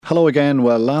Hello again.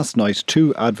 Well, last night,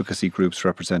 two advocacy groups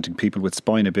representing people with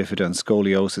spina bifida and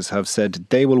scoliosis have said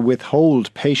they will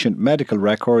withhold patient medical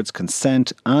records,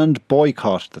 consent and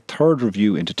boycott the third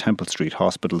review into Temple Street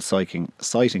Hospital,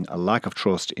 citing a lack of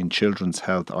trust in Children's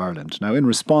Health Ireland. Now, in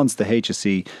response, the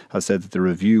HSE has said that the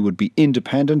review would be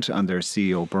independent, and their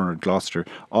CEO, Bernard Gloucester,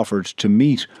 offered to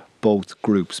meet both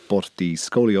groups, but the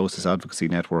Scoliosis Advocacy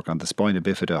Network and the Spina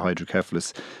Bifida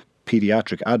Hydrocephalus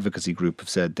Paediatric Advocacy Group have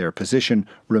said their position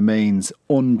remains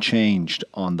unchanged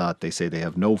on that. They say they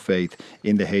have no faith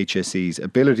in the HSE's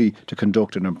ability to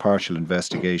conduct an impartial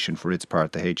investigation. For its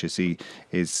part, the HSE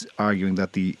is arguing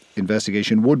that the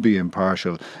investigation would be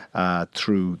impartial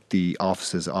through the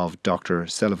offices of Dr.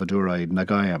 Selvadurai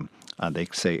Nagayam, and they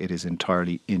say it is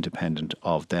entirely independent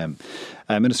of them.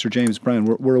 Minister James Browne,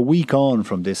 we're a week on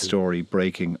from this story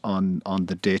breaking on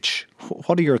the ditch.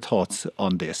 What are your thoughts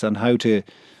on this, and how to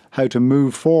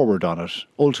move forward on it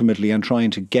ultimately, and trying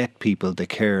to get people the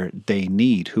care they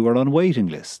need who are on waiting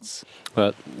lists?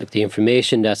 Well, the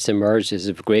information that's emerged is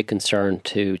of great concern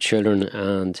to children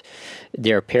and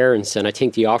their parents, and I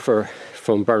think the offer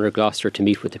from Bernard Gloucester to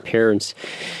meet with the parents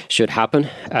should happen,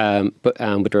 but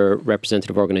with their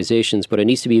representative organisations. But it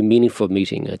needs to be a meaningful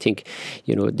meeting. I think,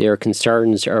 their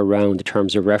concerns around the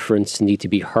terms of reference need to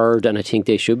be heard, and I think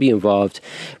they should be involved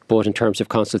both in terms of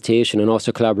consultation and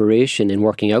also collaboration in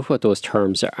working out what those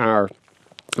terms are,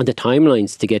 and the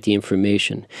timelines to get the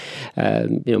information.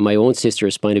 My own sister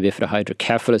is spina bifida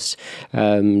hydrocephalus.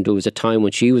 There was a time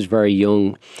when she was very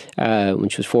young, when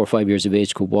she was 4 or 5 years of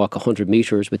age, could walk 100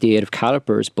 metres with the aid of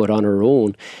calipers, but on her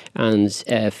own, and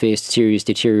faced serious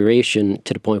deterioration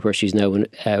to the point where she's now, by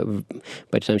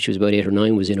the time she was about 8 or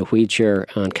 9, was in a wheelchair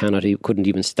and couldn't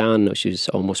even stand. Now she's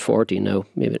almost 40 now.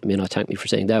 Maybe may not thank me for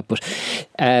saying that, but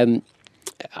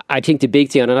I think the big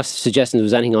thing, and I'm not suggesting there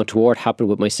was anything untoward happened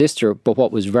with my sister, but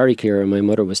what was very clear, and my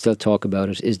mother will still talk about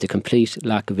it, is the complete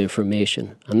lack of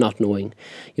information and not knowing,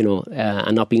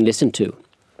 and not being listened to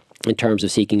in terms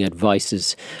of seeking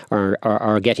advices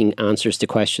or getting answers to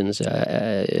questions.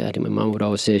 I think my mum would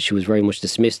always say she was very much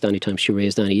dismissed anytime she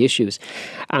raised any issues.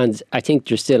 And I think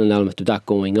there's still an element of that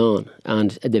going on.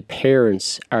 And the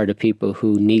parents are the people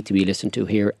who need to be listened to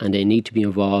here, and they need to be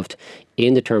involved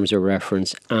in the terms of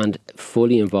reference and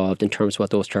fully involved in terms of what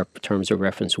those terms of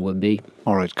reference will be.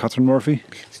 All right, Catherine Murphy?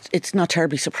 It's not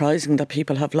terribly surprising that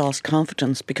people have lost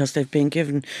confidence, because they've been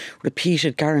given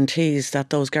repeated guarantees that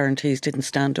those guarantees didn't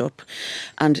stand up.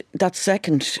 And that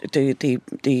second,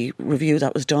 the review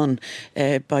that was done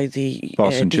by the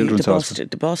Boston Children's Hospital.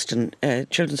 The Boston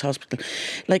Children's Hospital,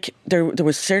 like there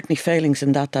was certainly failings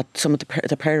in that some of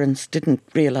the parents didn't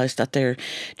realise that their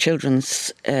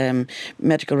children's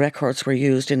medical records were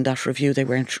used in that review. They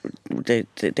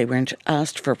weren't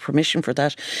asked for permission for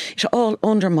that. It all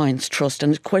undermines trust,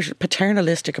 and quite a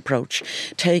paternalistic approach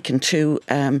taken to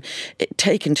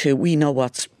we know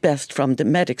what's best from the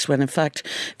medics, when in fact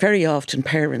very often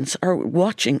parents are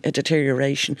watching a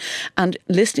deterioration and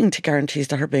listening to guarantees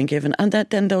that are being given, and that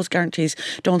then those guarantees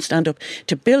don't stand up.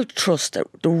 To build trust,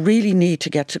 they really need to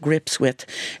get to grips with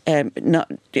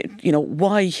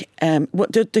why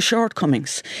the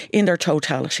shortcomings in their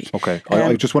totality. Okay,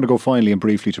 I just want to go finally and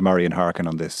briefly to Marian Harkin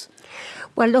on this.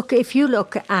 Well, look, if you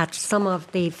look at some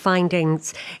of the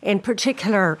findings, in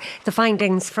particular the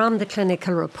findings from the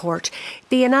clinical report,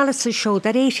 the analysis showed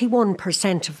that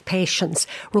 81% of patients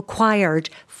required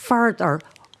further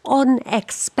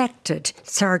unexpected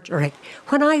surgery.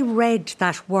 When I read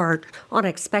that word,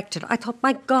 unexpected, I thought,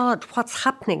 my God, what's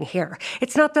happening here?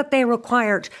 It's not that they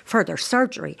required further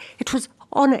surgery. It was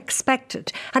unexpected,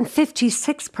 and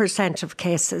 56% of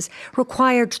cases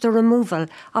required the removal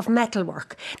of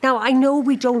metalwork. Now, I know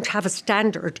we don't have a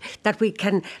standard that we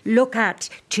can look at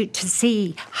to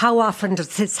see how often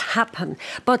does this happen,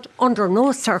 but under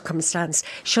no circumstance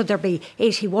should there be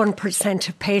 81%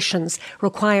 of patients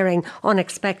requiring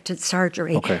unexpected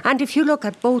surgery. Okay. And if you look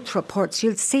at both reports,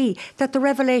 you'll see that the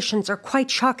revelations are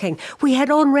quite shocking. We had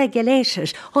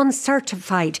unregulated,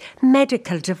 uncertified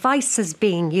medical devices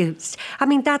being used. I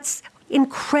mean, that's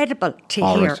incredible to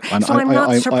hear. Right. So I'm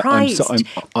not surprised.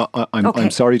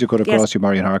 I'm sorry to cut across you,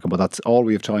 Marian Harkin, but that's all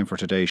we have time for today.